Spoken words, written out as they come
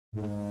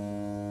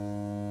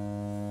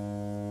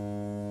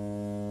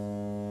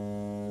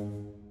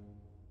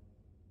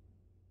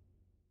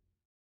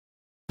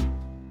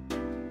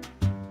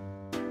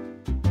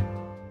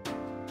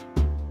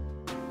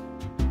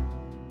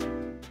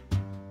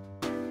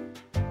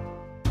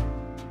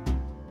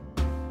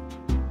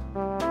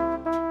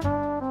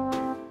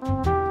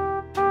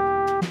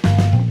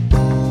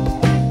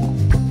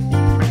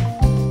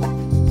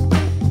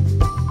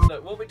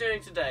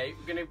Today,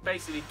 we're going to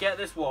basically get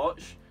this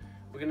watch,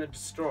 we're going to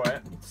destroy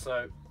it,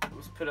 so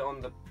let's put it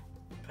on the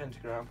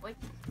pentagram. Wait.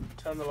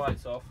 Turn the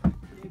lights off.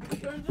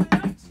 Turn the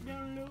lights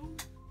down low.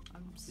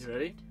 You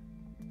ready?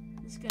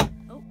 Let's go.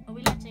 Oh, are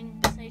we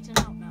letting Satan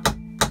out now?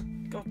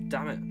 God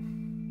damn it.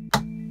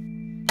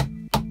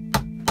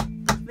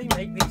 What do they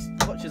make these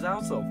watches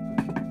out of?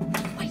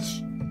 Wait,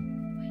 shh.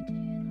 Wait,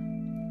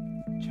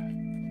 did you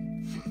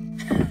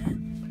hear that?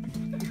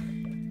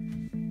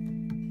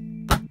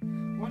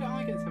 Why don't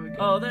I get to have a go?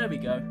 Oh, there we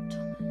go.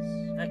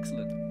 Thomas.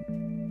 Excellent.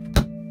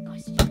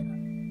 Nice, did you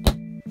hear that?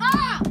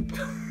 Ah!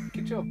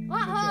 Good job.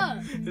 That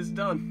hurt. It's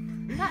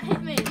done. That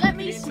hit me. Let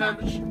me Can you smash.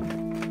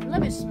 turn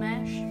Let me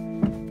smash.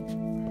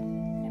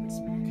 Let me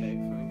smash. Okay,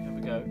 have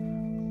a go.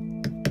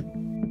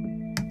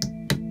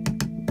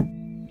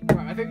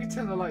 Right, I think we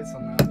turn the lights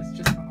on now. It's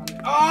just on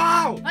it.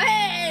 Oh!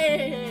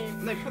 Hey!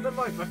 No, put the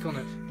light back on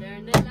it.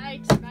 Turn the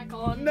lights back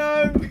on.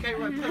 No! Okay,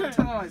 right,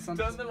 turn the lights on.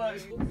 Turn the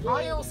lights on.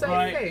 I also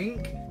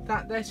think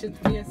that there should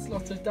be a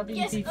slot of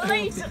Yes, WD-40.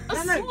 lights, a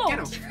slot. Get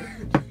off.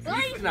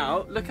 Light.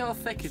 Now, look how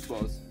thick it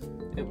was.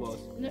 It was.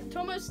 No,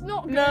 Thomas,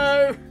 not good.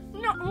 No!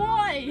 Not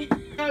why?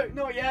 No,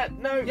 not yet.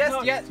 No, Yes,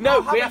 not. yes.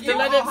 No, I'll we have have to it.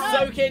 let it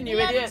I'll soak in, you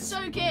Let it idiot.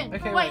 soak in.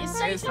 Okay, Wait, wait, is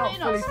it's Satan not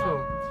in fully us?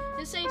 full.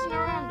 Is Satan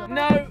around us?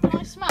 No! Can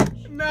I smash?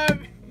 No!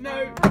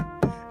 No!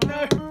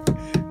 No!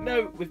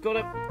 No! We've got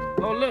to.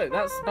 Oh look,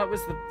 that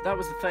was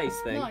the face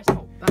thing. No, it's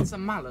not. That's a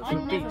mallet I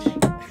from never beach.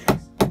 make that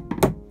face.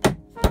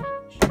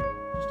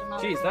 Just a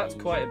mallet Jeez, for that's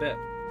beach. quite a bit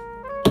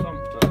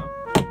bumped now.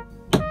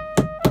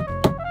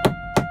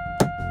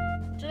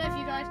 Don't know if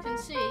you guys can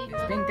see.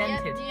 It's been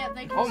dented. Yeah,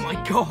 they can Oh see. my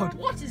god!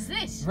 What is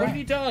this? What have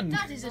you done?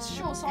 That is a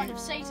sure sign of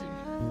Satan.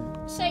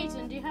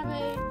 Satan, do you have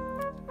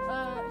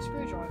a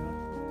screwdriver?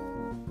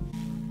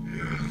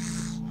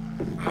 Yes,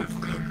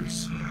 I've come,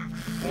 sir.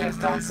 Yes,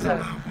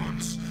 downstairs. I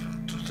want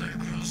to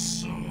take your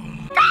soul.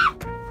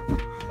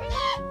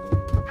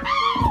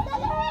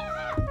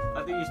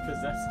 I think he's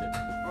possessed it.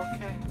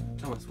 Okay.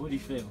 Thomas, what do you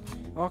feel?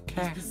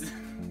 Okay.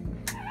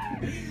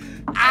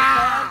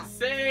 I can't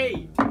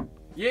see!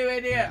 You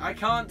idiot! I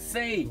can't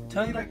see!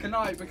 Turn Neither can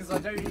I because I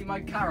don't eat my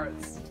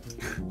carrots.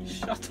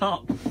 Shut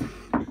up!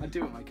 I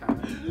do eat my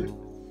carrots.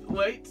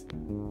 Wait.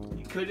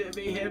 Could it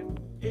be him?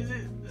 Is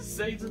it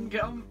Satan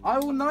come? I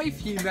will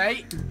knife you,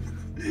 mate.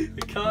 I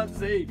can't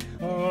see.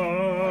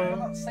 You're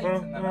not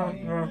Satan, then, are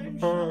you?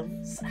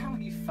 How are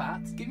you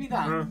fat? Give me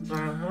that.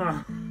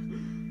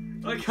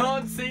 I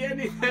can't see Go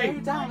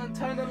anything. down and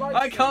turn the lights.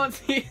 I can't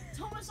see.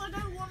 Thomas, I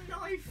don't want a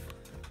knife.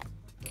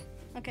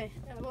 Okay,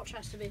 the watch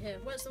has to be here.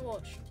 Where's the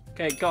watch?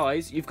 Okay,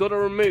 guys, you've got to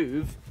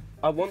remove.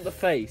 I want the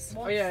face.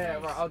 Oh yeah,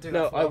 right. I'll do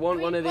No, that. I want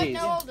one of Wait, these.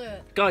 no, I'll do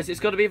it. Guys, it's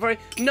got to be very.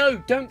 No,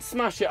 don't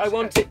smash it. I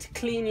want it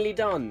cleanly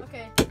done.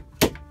 Okay.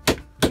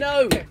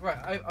 No, Okay, right.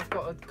 I've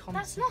got a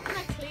That's not gonna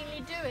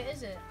cleanly do it,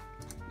 is it?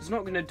 it's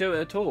not going to do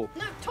it at all.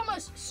 No,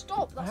 Thomas,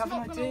 stop. I That's have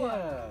not an gonna work.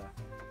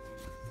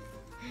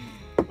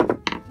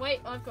 idea.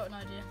 Wait, I've got an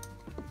idea.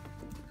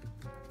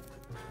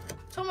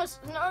 Thomas,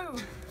 no.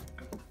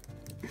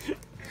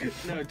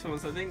 No,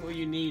 Thomas, I think what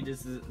you need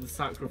is the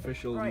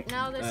sacrificial. Right,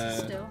 now this is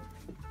still.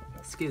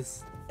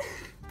 Skiz.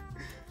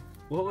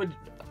 What would.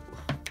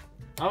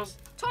 How's.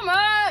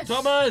 Thomas!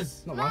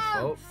 Thomas! Not my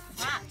fault.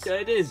 Fat. Yeah,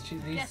 it is.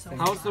 These Yes, things.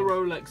 How's the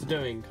Rolex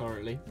doing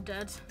currently?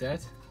 Dead.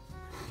 Dead?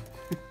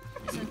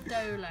 It's a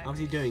Rolex. How's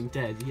he doing?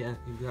 Dead, yeah,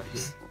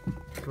 exactly.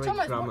 Great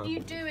Thomas, grammar. what are you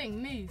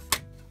doing? Move.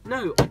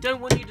 No, I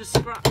don't want you to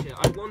scratch it.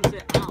 I want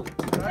it out.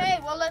 Okay,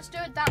 well let's do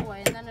it that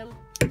way and then it'll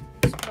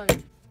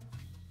explode.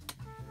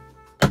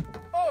 Oh,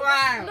 Wow.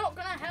 that's not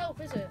gonna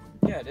help, is it?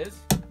 Yeah, it is.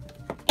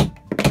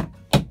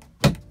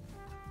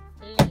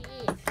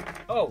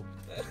 Oh.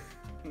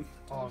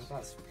 Oh,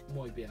 that's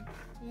muy bien.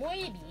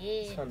 Muy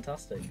bien.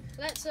 Fantastic.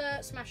 Let's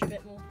smash a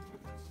bit more.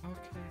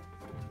 Okay.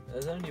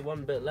 There's only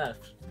one bit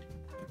left.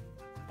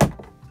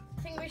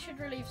 I think we should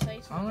relieve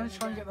Satan. I'm gonna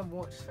try and get the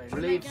watch face. Should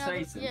we Relieve make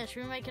another- Satan? Yeah,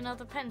 should we make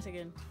another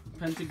pentagon?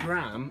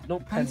 Pentagram?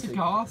 Not pentagram.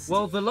 Pentacast.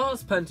 Well, the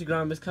last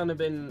pentagram has kind of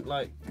been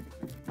like.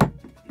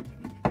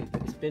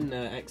 It's been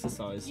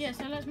exercised. Yeah,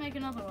 so let's make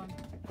another one.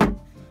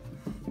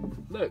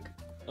 Look,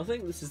 I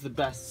think this is the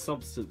best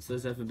substance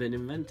that's ever been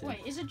invented. Wait,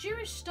 is a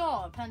Jewish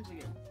star a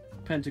pentagon?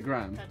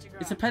 Pentagram.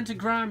 Pentagram. It's a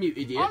pentagram, you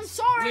idiot. I'm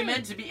sorry! We're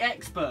meant to be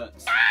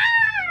experts.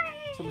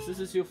 Thomas, this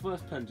is your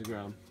first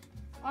pentagram.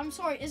 I'm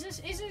sorry, is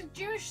a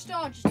Jewish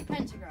star just a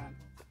pentagram?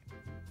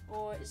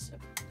 Or it's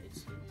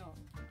not?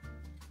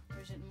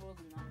 Or is it more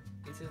than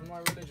that? It is my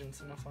religion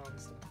to not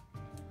answer.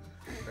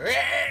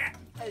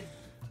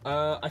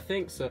 I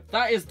think so.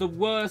 That is the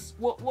worst.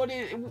 What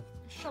is?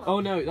 Shut up. Oh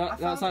no,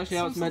 that's actually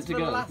how it's meant to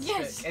go.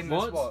 Yes. In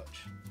What? this watch.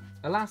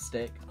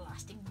 Elastic.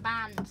 Elastic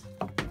band.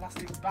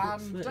 Elastic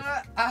band.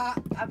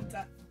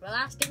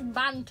 Elastic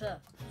banter.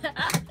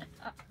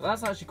 Well,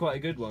 that's actually quite a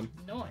good one.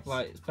 Nice.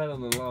 Like, it's better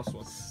than the last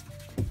one.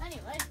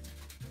 Anyway.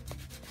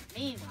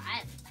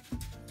 Meanwhile.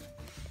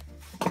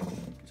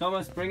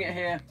 Thomas, bring it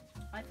here.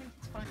 I think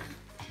it's fine.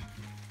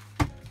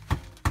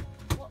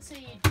 What's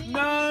he doing?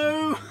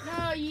 No!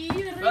 No,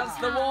 you. That's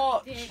the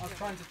watch. I was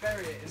trying to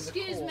bury it in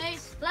Excuse the me.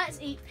 corpse. Let's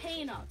eat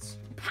peanuts.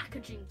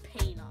 Packaging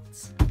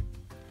peanuts.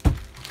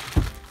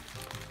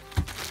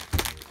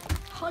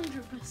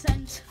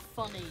 100%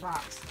 funny.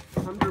 That's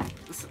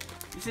 100%.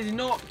 This is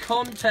not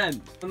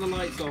content. Turn the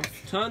lights off.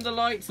 Turn the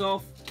lights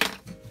off.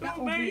 that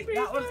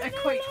would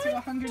equate to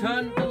 100.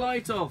 Turn the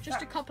light off.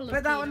 Just a couple of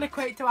But that would peanuts.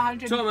 equate to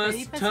 100.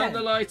 Thomas, turn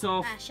the light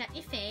off. Ah, shut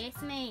your face,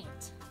 mate.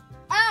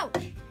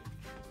 Ouch!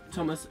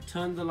 Thomas,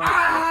 turn the light off.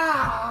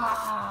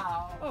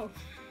 Ah! Oh.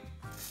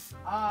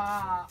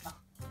 Ah!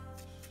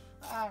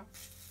 Ah!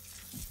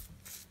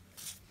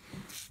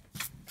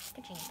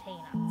 Packaging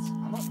peanuts.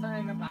 I'm not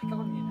throwing them back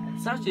on you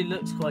This now. actually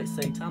looks quite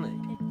satanic.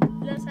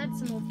 Let's add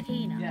some more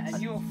peanuts. Yeah,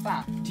 and you're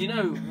fat. Do you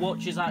know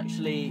watch is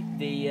actually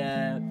the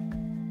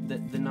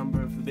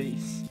number of the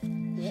beast?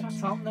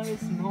 Shut up, no,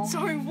 it's not.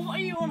 Sorry, what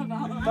are you on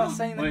about now? That's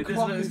saying the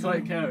clock is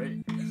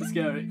scary.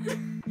 Scary.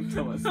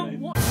 Thomas, no.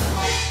 What?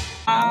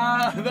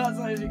 Ah, that's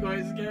actually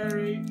quite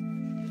scary.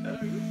 No.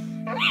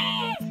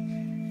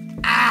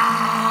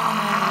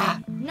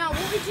 Now,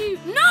 what would you...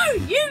 No,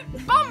 you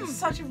bum!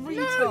 Such a retard. No,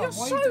 you're Why are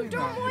so you doing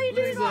dumb. that? Why are you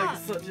doing Looks like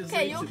that? such a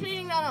Okay, you're Satan.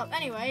 cleaning that up.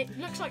 Anyway,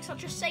 looks like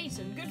such a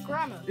Satan. Good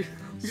grammar.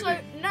 So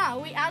now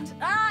we add...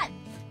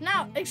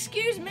 Now,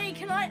 excuse me,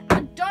 can I...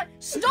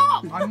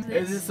 Stop!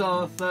 Is this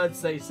our third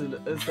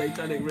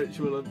satanic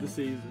ritual of the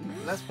season?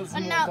 Let's put some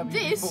And more now WD-40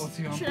 this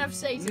on. should have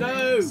Satan.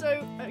 No!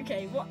 So,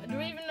 okay, what? Do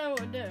we even know what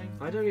we're doing?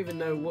 I don't even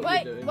know what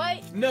Wait, you're doing.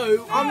 wait.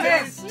 No!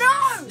 I missed! No!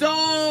 That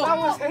Stop!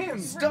 was him!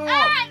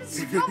 Stop! It's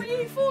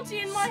W40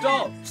 in my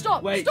Stop! head.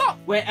 Stop! Wait, Stop!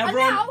 wait, And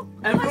everyone! now,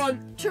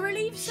 Everyone! to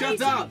relieve Shut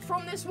Satan up.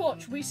 from this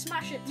watch, we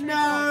smash it 3 No.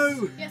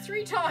 times. Yeah,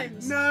 3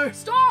 times. No!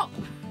 Stop!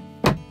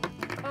 Oh.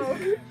 Well,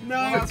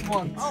 No! that's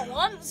once. Oh,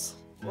 once.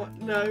 What?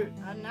 No!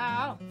 And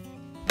now,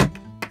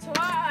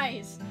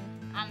 twice.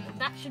 And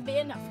that should be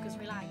enough because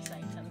we like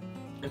Satan.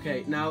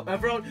 Okay, now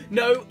everyone!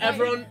 No!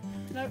 Everyone!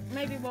 No,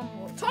 maybe one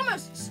more.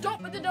 Thomas,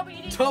 stop with the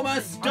WD.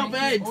 Thomas, stop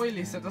I it! It's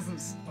oily so it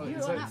doesn't.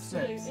 You're So an it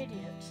absolute sticks.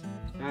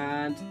 idiot.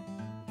 And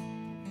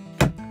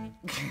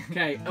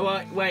okay,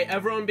 wait,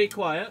 everyone be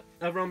quiet.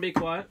 Everyone be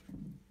quiet.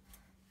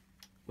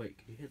 Wait,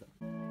 can you hear that?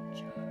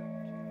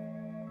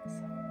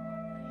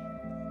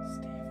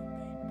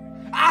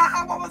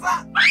 Ah! What was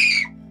that?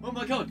 Oh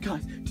my god,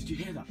 guys, did you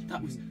hear that?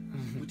 That was.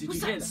 Did Was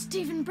you hear that that?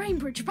 Stephen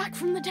Brainbridge back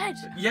from the dead?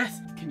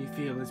 Yes! Can you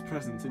feel his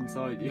presence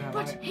inside you? Yeah.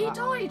 But Right, he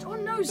died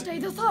on Nose Day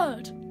the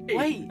 3rd.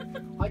 Wait,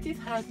 I did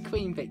have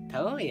Queen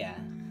Victoria.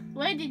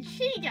 Where did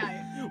she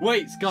go?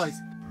 Wait, guys.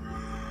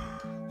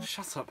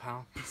 Shut up,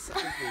 Hal. You're such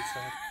a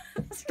retard.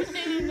 That's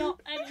clearly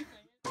not anything.